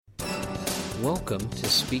Welcome to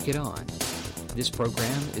Speak It On. This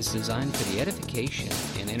program is designed for the edification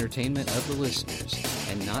and entertainment of the listeners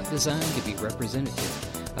and not designed to be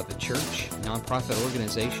representative of a church, nonprofit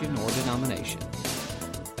organization, or denomination.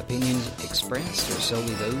 Opinions expressed are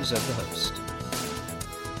solely those of the host.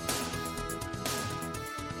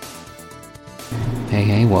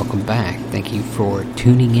 Hey, welcome back. Thank you for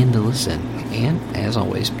tuning in to listen. And, as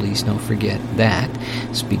always, please don't forget that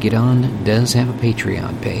Speak It On does have a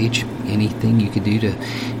Patreon page. Anything you could do to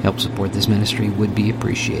help support this ministry would be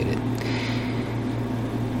appreciated.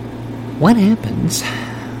 What happens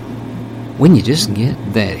when you just get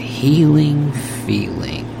that healing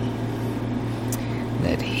feeling?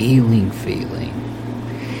 That healing feeling.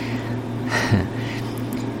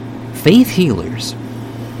 Faith healers,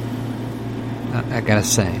 I gotta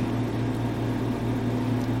say,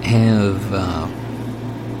 have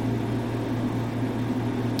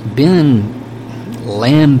been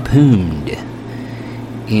lampooned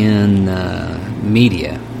in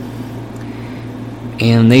media,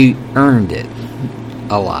 and they earned it,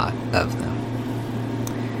 a lot of them.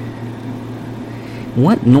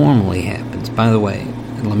 What normally happens, by the way,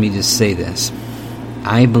 let me just say this,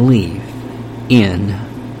 I believe in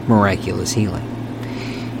miraculous healing.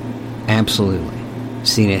 Absolutely.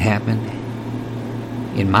 Seen it happen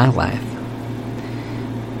in my life.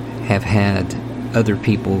 Have had other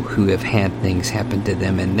people who have had things happen to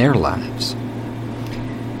them in their lives.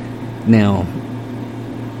 Now,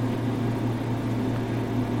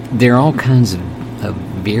 there are all kinds of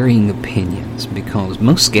varying opinions, because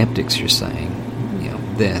most skeptics are saying,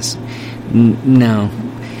 this. No,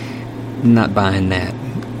 not buying that.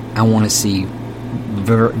 I want to see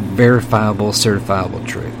verifiable, certifiable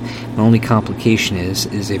truth. The only complication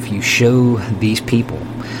is if you show these people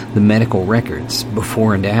the medical records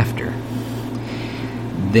before and after,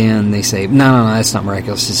 then they say, no, that's not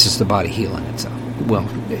miraculous, it's just the body healing itself. Well,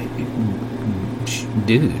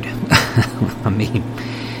 dude,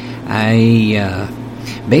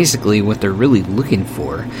 basically what they're really looking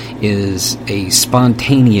for is a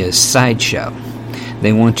spontaneous sideshow.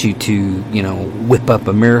 They want you to, whip up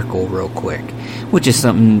a miracle real quick, which is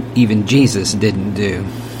something even Jesus didn't do,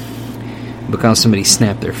 because somebody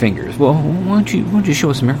snapped their fingers. Well, why don't you show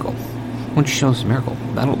us a miracle? Why don't you show us a miracle?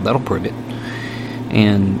 That'll prove it.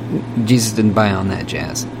 And Jesus didn't buy on that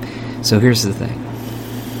jazz. So here's the thing.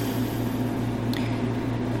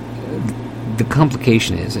 The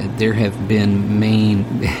complication is that there have been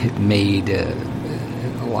made a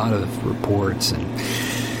lot of reports,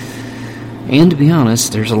 and to be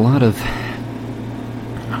honest, there's a lot of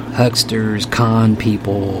hucksters, con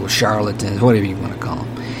people, charlatans, whatever you want to call them,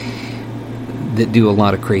 that do a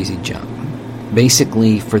lot of crazy junk,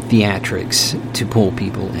 basically for theatrics to pull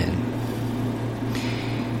people in.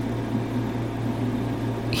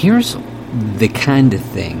 Here's the kind of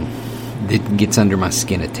thing that gets under my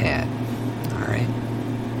skin a tad, alright?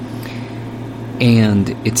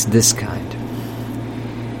 And it's this kind.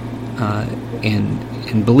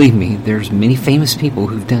 And believe me, there's many famous people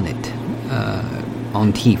who've done it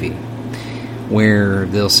on TV, where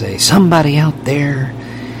they'll say, somebody out there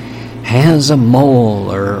has a mole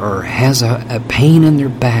or has a pain in their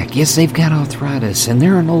back. Yes, they've got arthritis, and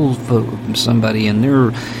they're an old somebody, and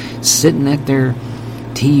they're sitting at their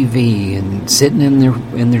TV and sitting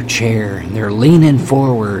in their chair, and they're leaning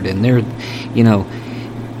forward, and they're,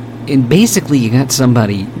 and basically you got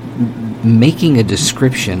somebody making a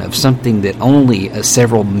description of something that only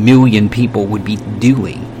several million people would be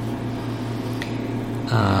doing.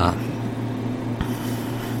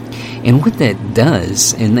 And what that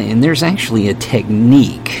does, and there's actually a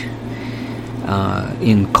technique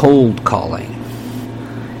in cold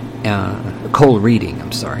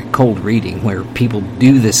reading, where people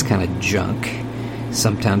do this kind of junk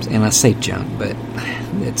sometimes, and I say junk, but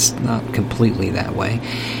it's not completely that way.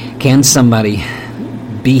 Can somebody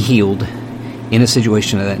be healed in a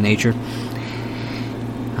situation of that nature?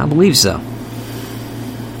 I believe so.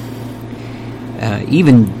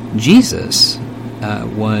 Even Jesus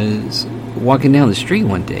was walking down the street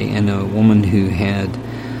one day, and a woman who had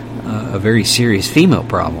a very serious female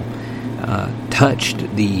problem touched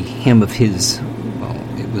the hem of it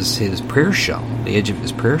was his prayer shawl, the edge of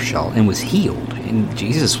his prayer shawl, and was healed. And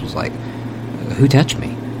Jesus was like, who touched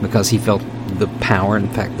me? Because he felt the power. In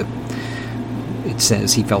fact, it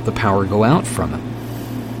says he felt the power go out from him.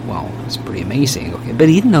 Well, it's pretty amazing. Okay, but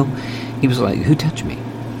he didn't know. He was like, who touched me?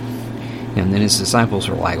 And then his disciples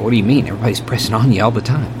were like, what do you mean? Everybody's pressing on you all the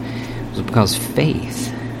time. It was because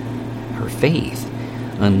her faith,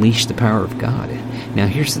 unleashed the power of God. Now,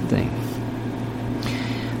 here's the thing.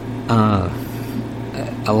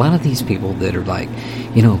 a lot of these people that are like,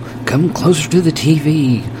 come closer to the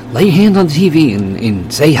TV, lay your hand on the TV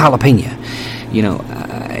and say jalapeno,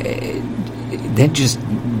 that just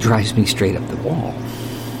drives me straight up the wall.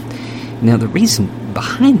 Now, the reason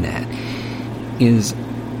behind that is,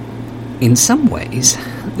 in some ways,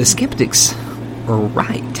 the skeptics are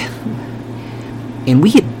right. And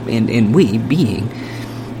we being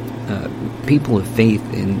people of faith,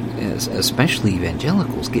 and especially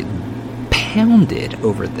evangelicals, get pounded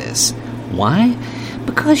over this. Why?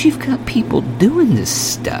 Because you've got people doing this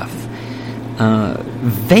stuff.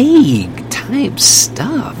 Vague type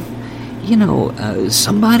stuff.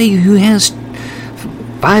 Somebody who has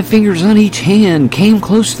 5 fingers on each hand came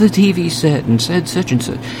close to the TV set and said such and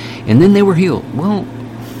such, and then they were healed. Well,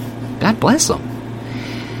 God bless them.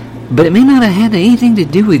 But it may not have had anything to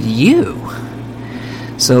do with you.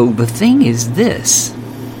 So the thing is this.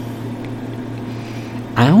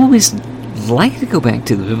 I always like to go back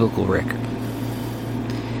to the biblical record.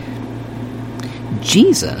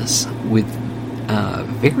 Jesus, with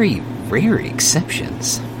very rare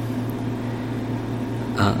exceptions,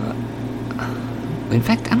 in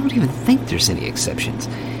fact, I don't even think there's any exceptions,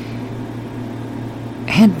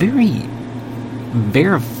 had very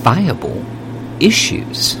verifiable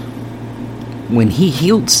issues when he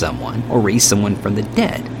healed someone or raised someone from the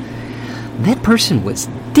dead. That person was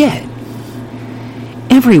dead.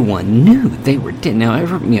 Everyone knew they were dead. Now,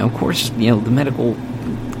 of course, the medical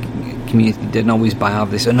community didn't always buy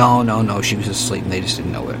off. They said, no, she was asleep and they just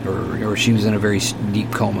didn't know it. Or she was in a very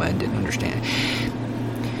deep coma and didn't understand it.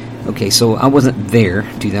 Okay, so I wasn't there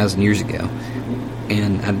 2,000 years ago.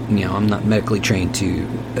 And, I'm not medically trained to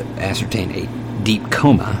ascertain a deep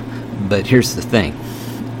coma. But here's the thing.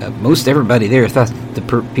 Most everybody there thought the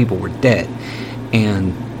people were dead.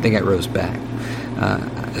 And they got rose back.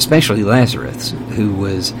 Especially Lazarus, who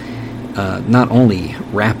was not only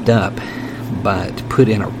wrapped up, but put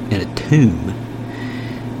in a tomb,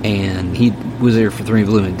 and he was there for 3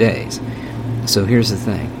 blooming days. So here's the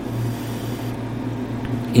thing.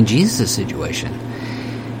 In Jesus' situation,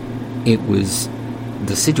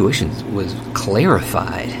 the situation was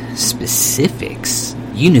clarified, specifics.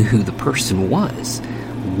 You knew who the person was,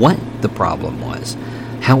 what the problem was,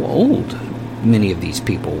 how old many of these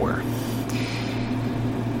people were.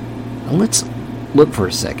 Now let's look for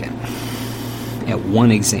a second at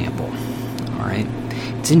one example. All right,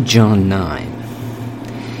 it's in John 9,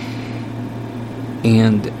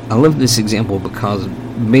 and I love this example because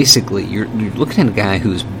basically you're looking at a guy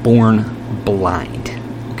who's born blind.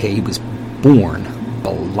 Okay, he was born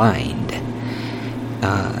blind.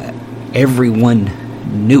 Everyone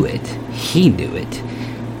knew it. He knew it.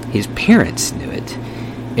 His parents knew it.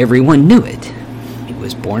 Everyone knew it. He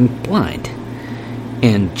was born blind,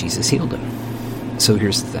 and Jesus healed him. So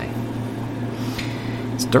here's the thing.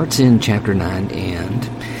 Starts in chapter 9 and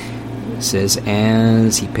says,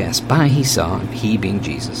 as he passed by, he being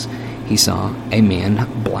Jesus, he saw a man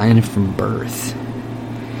blind from birth.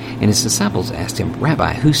 And his disciples asked him,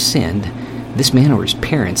 Rabbi, who sinned, this man or his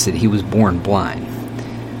parents, that he was born blind?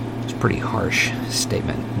 It's a pretty harsh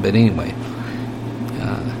statement. But anyway,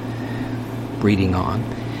 reading on,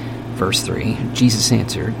 verse 3, Jesus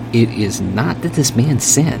answered, it is not that this man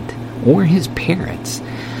sinned, or his parents,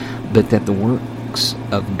 but that the works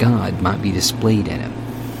of God might be displayed in him.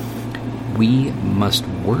 We must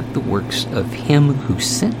work the works of him who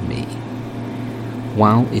sent me.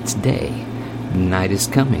 While it's day, night is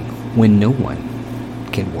coming, when no one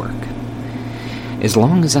can work. As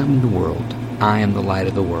long as I'm in the world, I am the light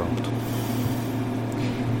of the world.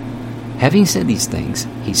 Having said these things,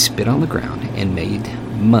 he spit on the ground and made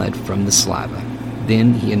mud from the saliva.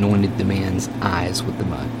 Then he anointed the man's eyes with the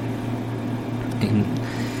mud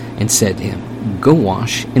and said to him, go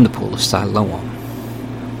wash in the pool of Siloam,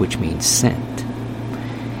 which means sent.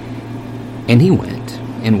 And he went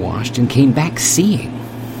and washed and came back seeing.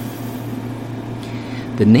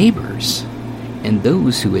 The neighbors and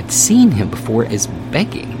those who had seen him before as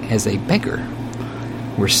a beggar,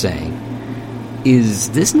 were saying, is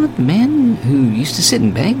this not the man who used to sit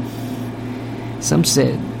and beg? Some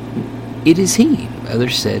said, it is he.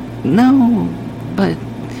 Others said, no, but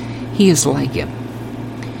he is like him.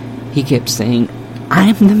 He kept saying, I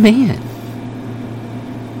am the man.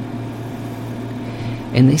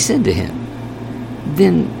 And they said to him,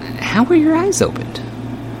 then how were your eyes opened?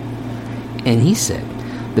 And he said,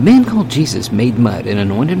 the man called Jesus made mud and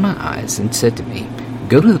anointed my eyes and said to me,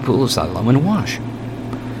 go to the pool of Siloam and wash.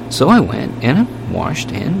 So I went and I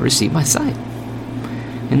washed and received my sight.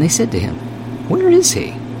 And they said to him, where is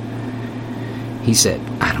he? He said,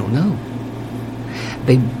 I don't know.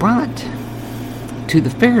 They brought to the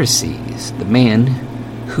Pharisees the man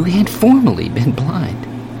who had formerly been blind.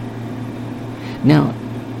 Now,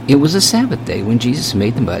 it was a Sabbath day when Jesus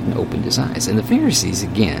made the mud and opened his eyes, and the Pharisees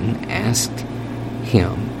again asked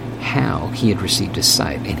him how he had received his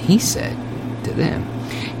sight, and he said to them,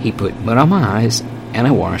 "He put mud on my eyes, and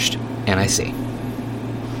I washed, and I see."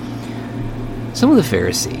 Some of the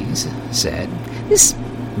Pharisees said, "This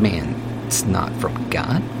man is not from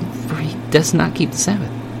God, for he does not keep the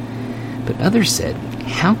Sabbath." But others said,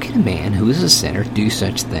 "How can a man who is a sinner do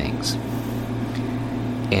such things?"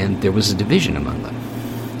 And there was a division among them.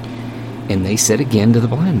 And they said again to the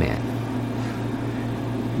blind man,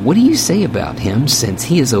 "What do you say about him since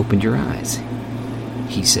he has opened your eyes?"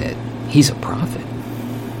 He said, "He's a prophet."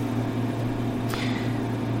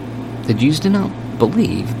 The Jews did not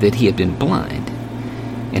believe that he had been blind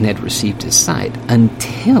and had received his sight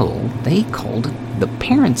until they called the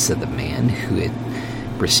parents of the man who had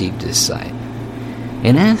received his sight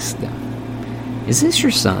and asked them, "Is this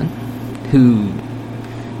your son, who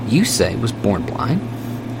you say was born blind?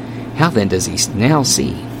 How then does he now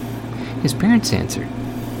see?" His parents answered,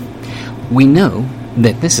 "We know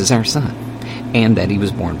that this is our son, and that he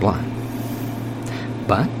was born blind.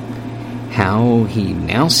 But how he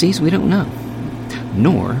now sees we don't know,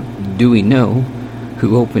 nor do we know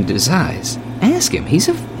who opened his eyes. Ask him, he's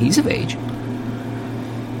of age.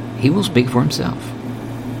 He will speak for himself."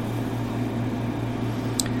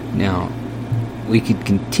 Now, we could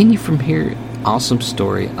continue from here. Awesome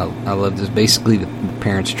story. I love this. Basically, the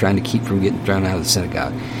parents are trying to keep from getting thrown out of the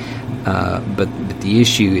synagogue. But the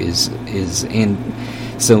issue is, and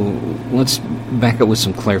so let's back up with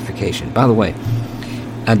some clarification. By the way,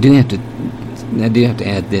 I do have to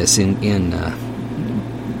add this in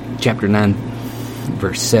chapter 9,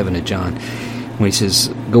 verse 7 of John, when he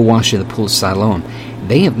says, "Go wash in the pool of Siloam."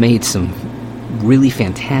 They have made some really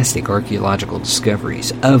fantastic archaeological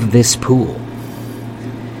discoveries of this pool.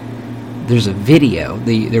 There's a video.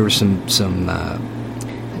 There were some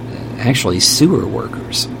actually sewer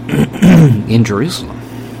workers in Jerusalem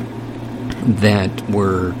that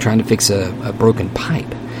were trying to fix a broken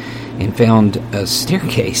pipe and found a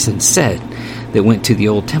staircase and set that went to the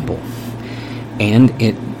old temple, and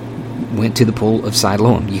it went to the pool of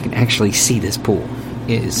Siloam. You can actually see this pool.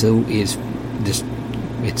 It's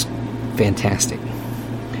fantastic.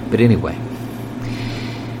 But anyway,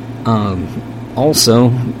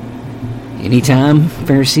 also, anytime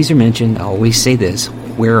Pharisees are mentioned, I always say this: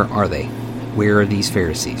 where are they? Where are these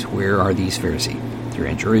Pharisees? Where are these Pharisees? They're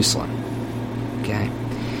in Jerusalem. Okay?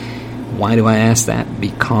 Why do I ask that?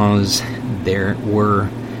 Because there were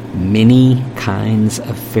many kinds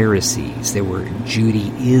of Pharisees. There were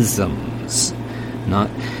Judaisms. Not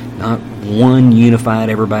one unified,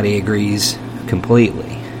 everybody agrees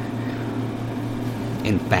completely.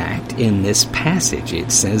 In fact, in this passage,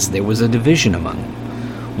 it says there was a division among them.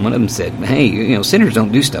 One of them said, "Hey, sinners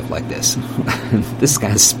don't do stuff like this. This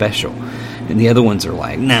guy's special." And the other ones are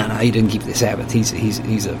like, "No, he didn't keep the Sabbath. He's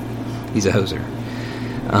a hoser."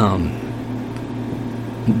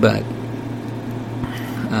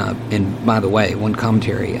 And by the way, one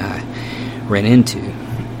commentary I ran into,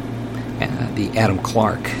 the Adam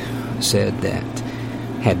Clark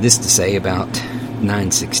had this to say about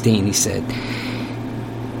 9:16. He said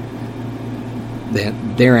that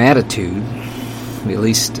their attitude, at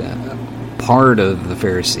least part of the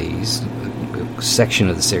Pharisees, a section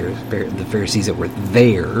of the Pharisees that were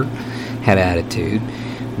there, had attitude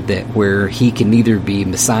that where he can neither be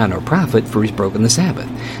Messiah nor prophet, for he's broken the Sabbath.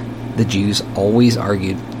 The Jews always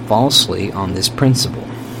argued falsely on this principle.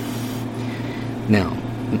 Now,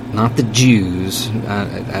 not the Jews.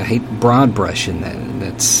 I hate broad brushing that.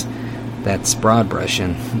 That's broad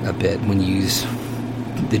brushing a bit when you use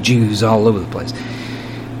the Jews all over the place.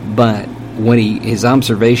 But his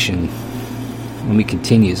observation, when we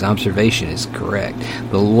continue, his observation is correct.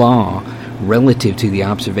 The law relative to the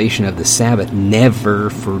observation of the Sabbath never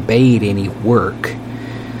forbade any work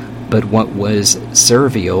but what was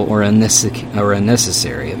servile or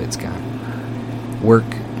unnecessary of its kind.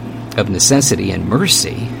 Work of necessity and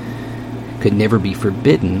mercy could never be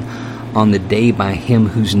forbidden on the day by him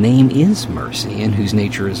whose name is mercy and whose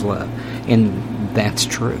nature is love. And that's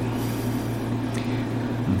true.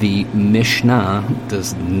 The Mishnah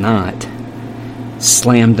does not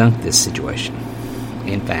slam dunk this situation.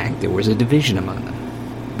 In fact, there was a division among them.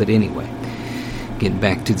 But anyway, getting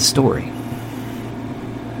back to the story.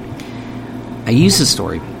 I use the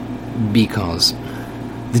story because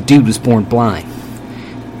the dude was born blind.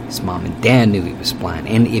 His mom and dad knew he was blind.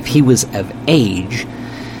 And if he was of age,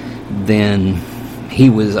 then he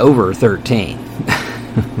was over 13.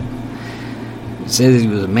 It says he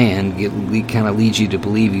was a man. It kind of leads you to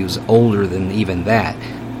believe he was older than even that.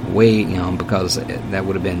 way, because that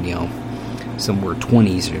would have been, somewhere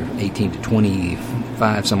 20s or 18 to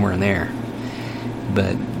 25, somewhere in there.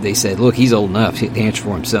 But they said, look, he's old enough to answer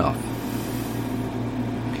for himself.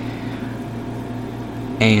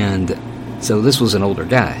 And so this was an older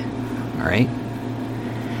guy, all right?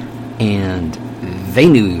 And they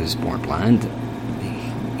knew he was born blind.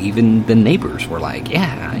 Even the neighbors were like,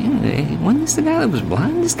 yeah, wasn't this the guy that was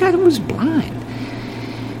blind? This guy was blind.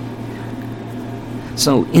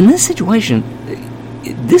 So in this situation,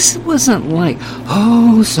 this wasn't like,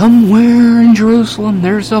 oh, somewhere in Jerusalem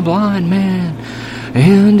there's a blind man,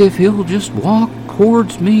 and if he'll just walk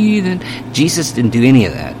towards me, then... Jesus didn't do any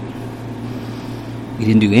of that. He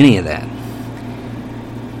didn't do any of that.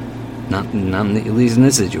 Not at least in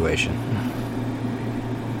this situation.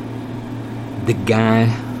 The guy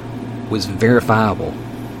was verifiable.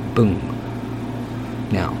 Boom.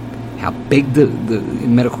 Now, how big the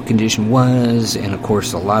medical condition was, and of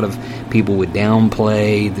course a lot of people would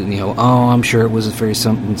downplay the, oh, I'm sure it was very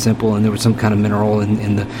something simple, and there was some kind of mineral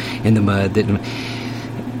in the mud that...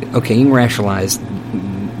 Okay, you can rationalize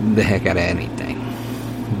the heck out of anything,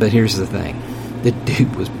 but here's the thing: the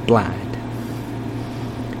dude was blind,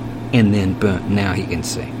 and then boom, now he can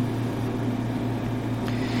see.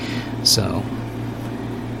 So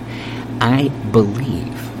I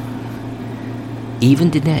believe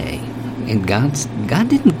even today, and God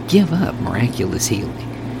didn't give up miraculous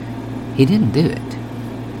healing. He didn't do it.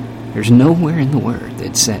 There's nowhere in the Word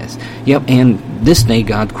that says, yep, and this day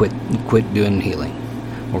God quit doing healing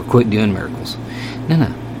or quit doing miracles. No.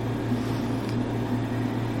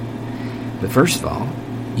 But first of all,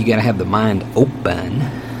 you got to have the mind open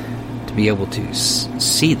to be able to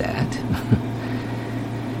see that.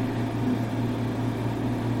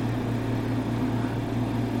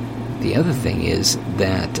 The other thing is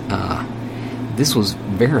that this was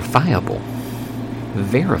verifiable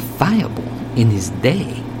in his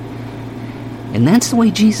day. And that's the way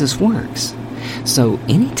Jesus works. So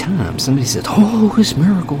anytime somebody says, oh, this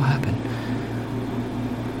miracle happened,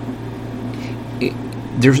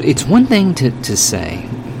 it's one thing to say,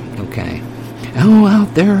 okay, oh,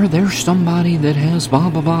 out there's somebody that has blah,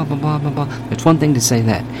 blah, blah, blah, blah, blah, blah. It's one thing to say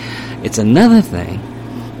that. It's another thing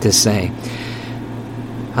to say,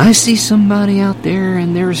 I see somebody out there,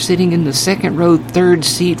 and they're sitting in the second row, third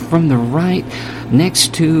seat from the right,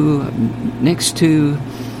 next to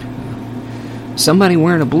somebody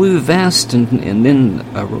wearing a blue vest and then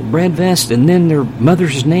a red vest, and then their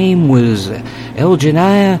mother's name was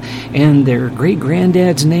Elgeniah, and their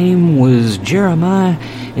great-granddad's name was Jeremiah,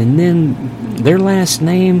 and then their last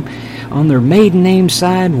name on their maiden name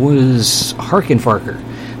side was Harkenfarker.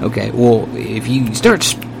 Okay, well, if you start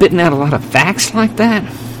spitting out a lot of facts like that,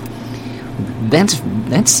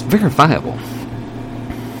 that's verifiable.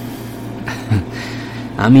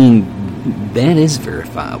 I mean, that is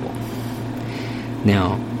verifiable.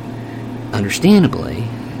 Now, understandably,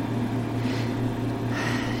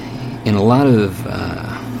 in a lot of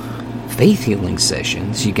faith healing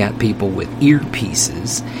sessions, you got people with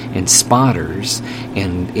earpieces and spotters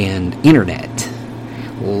and internet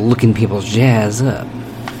looking people's jazz up.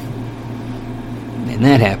 And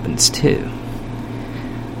that happens too.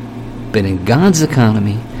 But in God's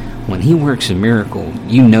economy, when He works a miracle,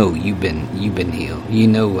 you know you've been healed. You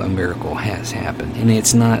know a miracle has happened, and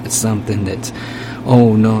it's not something that's,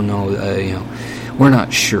 oh no, we're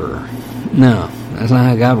not sure. No, that's not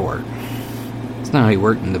how God worked. It's not how He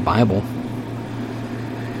worked in the Bible.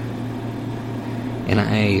 And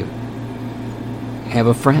I have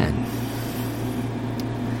a friend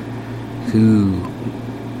who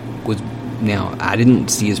was. Now, I didn't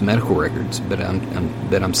see his medical records, but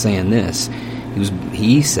I'm saying this.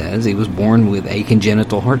 He says he was born with a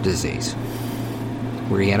congenital heart disease,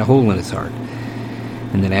 where he had a hole in his heart.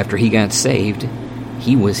 And then after he got saved,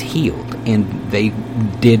 he was healed. And they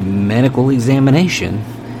did medical examination,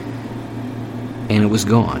 and it was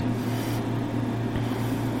gone.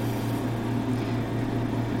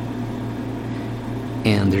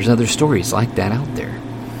 And there's other stories like that out there.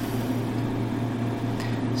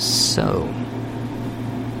 So,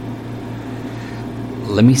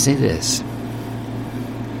 let me say this.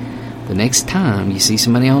 The next time you see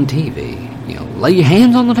somebody on TV, lay your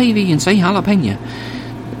hands on the TV and say jalapeno.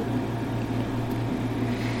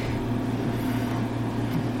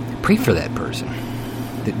 Pray for that person,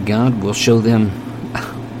 that God will show them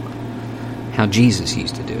how Jesus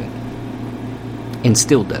used to do it, and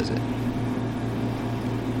still does it.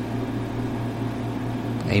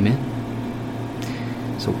 Amen?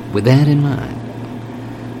 So with that in mind,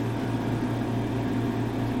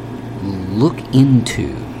 look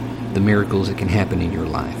into the miracles that can happen in your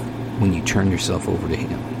life. when you turn yourself over to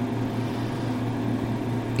Him.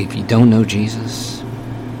 If you don't know Jesus,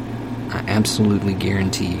 I absolutely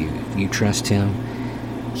guarantee you, if you trust Him,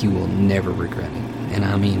 you will never regret it. And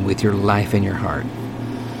I mean with your life and your heart.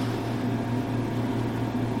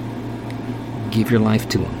 Give your life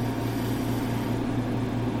to Him.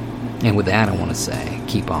 And with that, I want to say,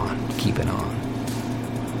 keep on, keep it on.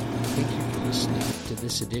 Thank you for listening to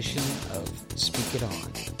this edition of Speak It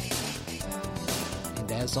On.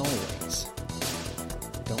 And as always,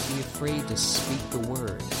 don't be afraid to speak the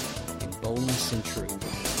word in boldness and truth.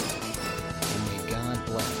 And may God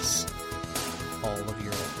bless all of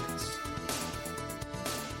your efforts.